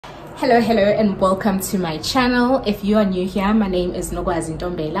Hello and welcome to my channel. If you are new here, my name is Nogwazi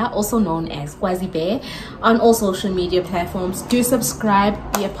Ntombela, also known as Kwazi Bear. On all social media platforms, do subscribe,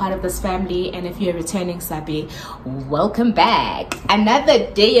 be a part of this family, and if you're a returning sabi, welcome back.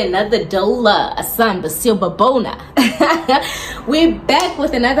 Another day, another dollar, a son, the silver bona. We're back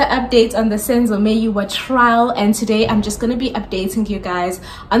with another update on the Senzo Meyiwa trial, and today I'm just going to be updating you guys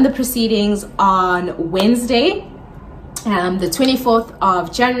on the proceedings on Wednesday, the 24th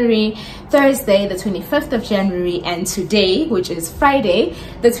of January, Thursday the 25th of January, and today, which is Friday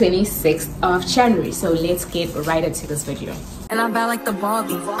the 26th of January. So let's get right into this video. And I'm bad like the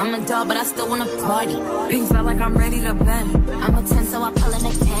Barbie. I'm a doll, but I still wanna party. Pink felt like I'm ready to bend. I'm a 10, so I pull an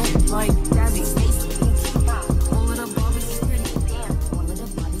next 10. Like Daddy,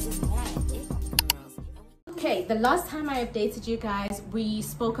 okay, the last time I updated you guys, we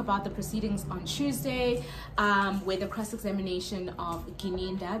spoke about the proceedings on Tuesday, where the cross-examination of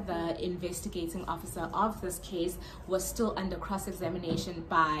Gininda, the investigating officer of this case, was still under cross-examination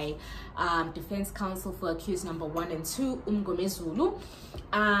by defense counsel for accused number 1 and 2, Mngomezulu.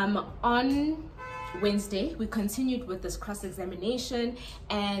 On Wednesday, we continued with this cross-examination,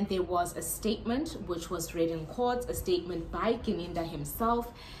 and there was a statement which was read in court, a statement by Gininda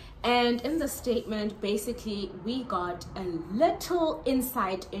himself. And in the statement, basically, we got a little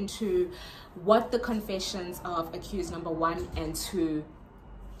insight into what the confessions of accused number 1 and 2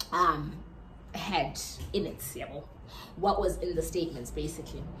 had in it. What was in the statements,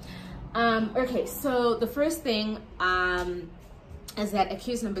 basically. Okay, so the first thing is that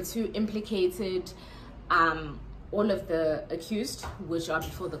accused number 2 implicated all of the accused, which are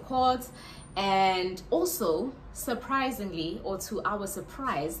before the court, and also, surprisingly, or to our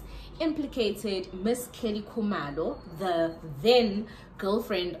surprise, implicated Miss Kelly Khumalo, the then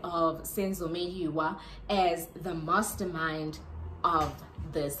girlfriend of Senzo Meyiwa, as the mastermind of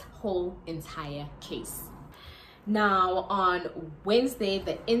this whole entire case. Now, on Wednesday,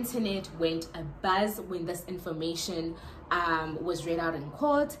 the internet went abuzz when this information was read out in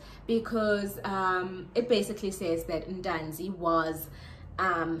court, because it basically says that Ndanzi was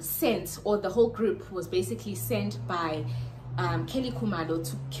sent, or the whole group was basically sent by Kelly Khumalo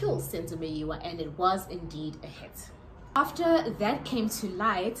to kill Senzo Meyiwa, and it was indeed a hit. After that came to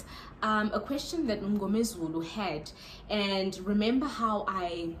light, a question that Mngomezulu had, and remember how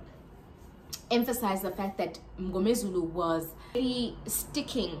I emphasize the fact that Mngomezulu was really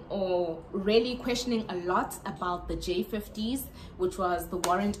sticking or really questioning a lot about the J50s, which was the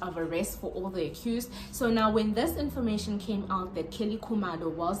warrant of arrest for all the accused. So now when this information came out that Kelly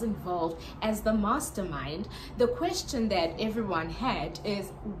Khumalo was involved as the mastermind, the question that everyone had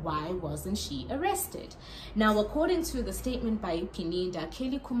is, why wasn't she arrested? Now, according to the statement by Gininda,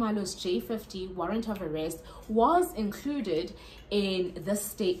 Kelly Khumalo's J50 warrant of arrest was included in this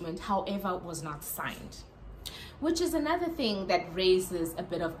statement, however was not signed, which is another thing that raises a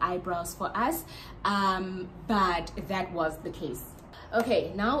bit of eyebrows for us, but that was the case.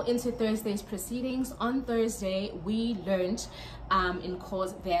 Okay, now into Thursday's proceedings. On Thursday, we learned in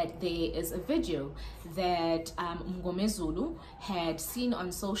court that there is a video that Mngomezulu had seen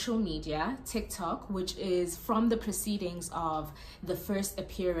on social media, TikTok, which is from the proceedings of the first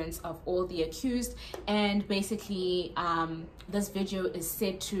appearance of all the accused. And basically, this video is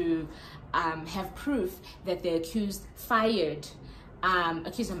said to have proof that the accused fired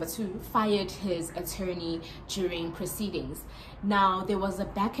accused number 2 fired his attorney during proceedings. Now, there was a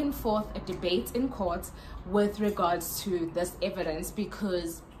back and forth, a debate in court with regards to this evidence,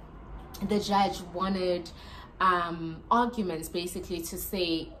 because the judge wanted arguments basically to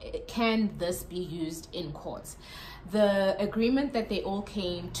say, can this be used in court? The agreement that they all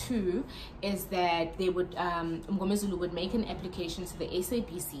came to is that they would, Mngomezulu would make an application to the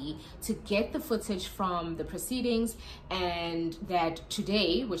SABC to get the footage from the proceedings, and that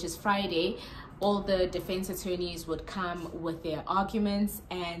today, which is Friday, all the defense attorneys would come with their arguments,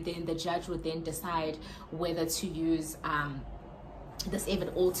 and then the judge would then decide whether to use this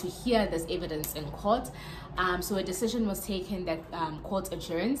evidence or to hear this evidence in court. So a decision was taken that court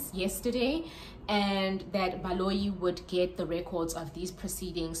adjourns yesterday, and that Baloyi would get the records of these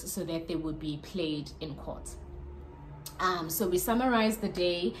proceedings so that they would be played in court. So we summarized the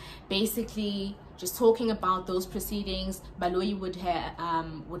day, basically just talking about those proceedings. Baloyi would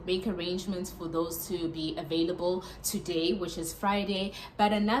make arrangements for those to be available today, which is Friday.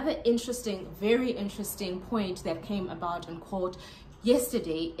 But another interesting, very interesting point that came about in court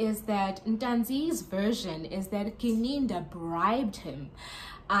yesterday is that Ndanzi's version is that Gininda bribed him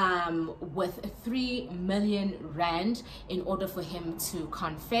with 3 million rand in order for him to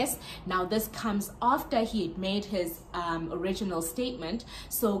confess. Now this comes after he had made his original statement.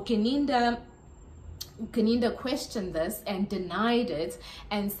 So Kaninda questioned this and denied it,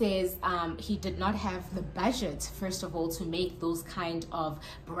 and says he did not have the budget, first of all, to make those kind of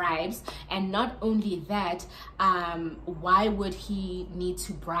bribes. And not only that, why would he need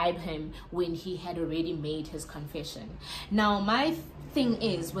to bribe him when he had already made his confession? Now my thing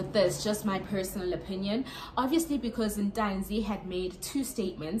is with this, just my personal opinion, obviously, because Ntanzi had made 2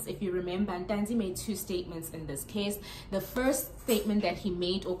 statements. If you remember, Ntanzi made 2 statements in this case. The first statement that he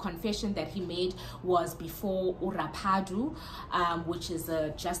made, or confession that he made, was before Urapadu, which is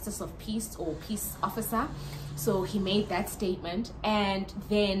a justice of peace or peace officer. So he made that statement, and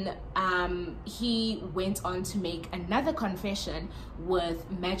then he went on to make another confession with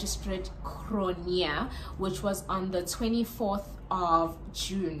Magistrate Kronia, which was on the 24th of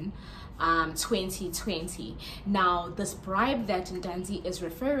June 2020. Now this bribe that Ntanzi is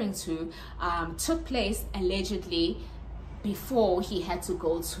referring to took place allegedly before he had to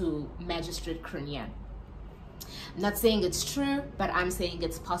go to Magistrate Kronia. I'm not saying it's true, but I'm saying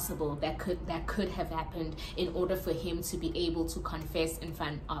it's possible that could have happened in order for him to be able to confess in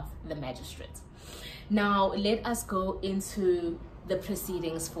front of the magistrate. Now let us go into the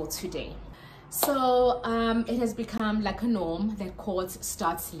proceedings for today. So it has become like a norm that court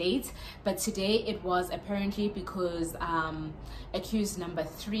starts late, but today it was apparently because accused number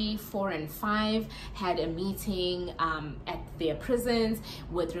 3, 4, and 5 had a meeting at their prisons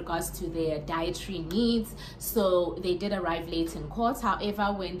with regards to their dietary needs. So they did arrive late in court. However,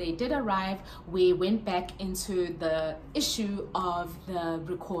 when they did arrive, we went back into the issue of the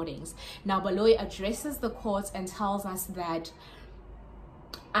recordings. Now Baloyi addresses the court and tells us that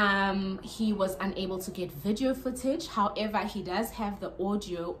he was unable to get video footage. However, he does have the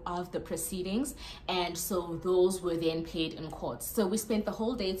audio of the proceedings, and so those were then played in court. So we spent the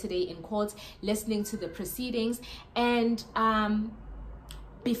whole day today in court listening to the proceedings, and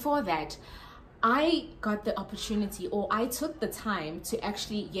before that I got the opportunity, or I took the time to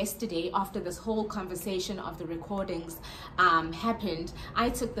actually yesterday, after this whole conversation of the recordings happened, I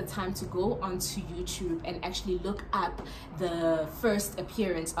took the time to go onto YouTube and actually look up the first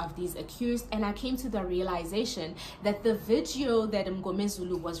appearance of these accused, and I came to the realization that the video that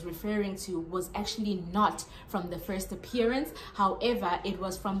Mgomezulu was referring to was actually not from the first appearance. However, it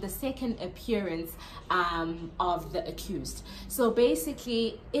was from the second appearance of the accused. So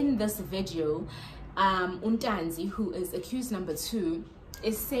basically in this video, Ntanzi, who is accused number 2,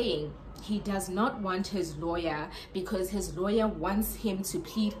 is saying he does not want his lawyer because his lawyer wants him to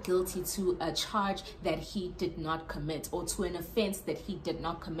plead guilty to a charge that he did not commit, or to an offense that he did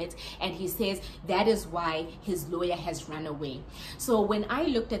not commit, and he says that is why his lawyer has run away. So when I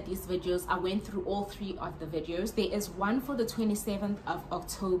looked at these videos, I went through all 3 of the videos. There is one for the 27th of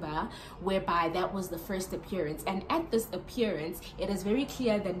October whereby that was the first appearance, and at this appearance it is very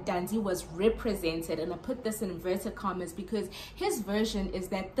clear that Ntanzi was represented, and I put this in inverted commas because his version is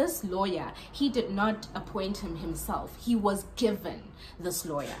that this lawyer, he did not appoint him himself. He was given this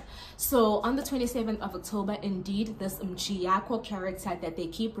lawyer. So on the 27th of October, indeed, this Mchiyako character that they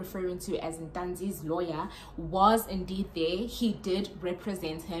keep referring to as Ntanzi's lawyer was indeed there. He did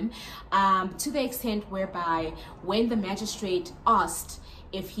represent him to the extent whereby when the magistrate asked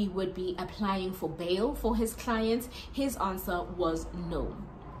if he would be applying for bail for his client, his answer was no.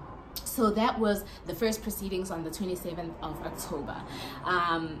 So that was the first proceedings on the 27th of October.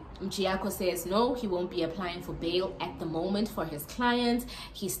 Mchiyako says no, he won't be applying for bail at the moment for his client.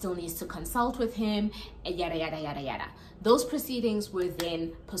 He still needs to consult with him, yada, yada, yada, yada. Those proceedings were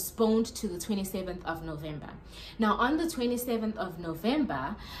then postponed to the 27th of November. Now, on the 27th of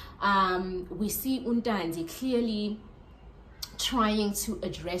November, we see Ntanzi clearly trying to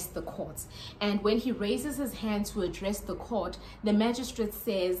address the court, and when he raises his hand to address the court, the magistrate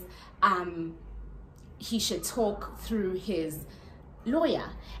says he should talk through his lawyer.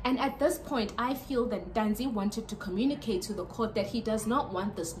 And at this point, I feel that Ntanzi wanted to communicate to the court that he does not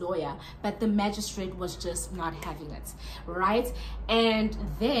want this lawyer, but the magistrate was just not having it, right? And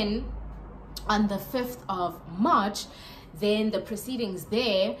then on the 5th of March, then the proceedings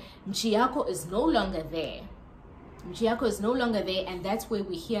there, Mchiyako is no longer there. Mchiyako is no longer there, and that's where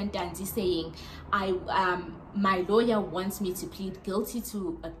we hear Ntanzi saying, my lawyer wants me to plead guilty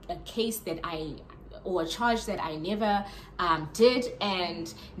to a case that or a charge that I never did,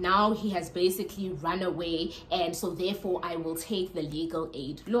 and now he has basically run away, and so therefore I will take the legal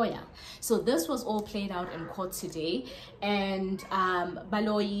aid lawyer. So this was all played out in court today, and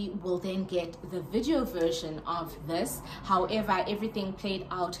Baloyi will then get the video version of this. However, everything played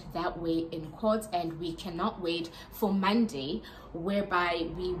out that way in court, and we cannot wait for Monday, whereby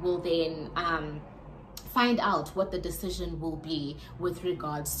we will then find out what the decision will be with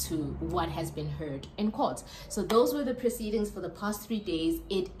regards to what has been heard in court. So those were the proceedings for the past 3 days.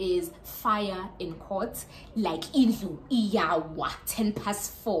 It is fire in court, like Indlu Iyawa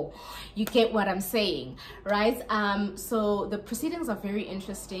 4:10. You get what I'm saying, right? So the proceedings are very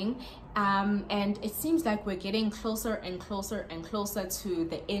interesting. And it seems like we're getting closer and closer and closer to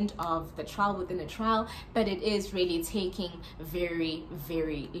the end of the trial within a trial, but it is really taking very,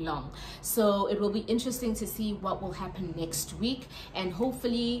 very long. So it will be interesting to see what will happen next week, and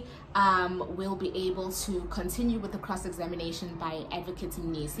hopefully we'll be able to continue with the cross-examination by Advocate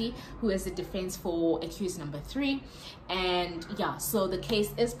Mnisi, who is the defense for accused number 3. And yeah, so the case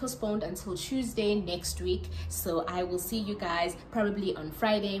is postponed until Tuesday next week. So I will see you guys probably on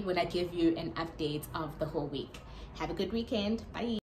Friday when I give you an update of the whole week. Have a good weekend. Bye.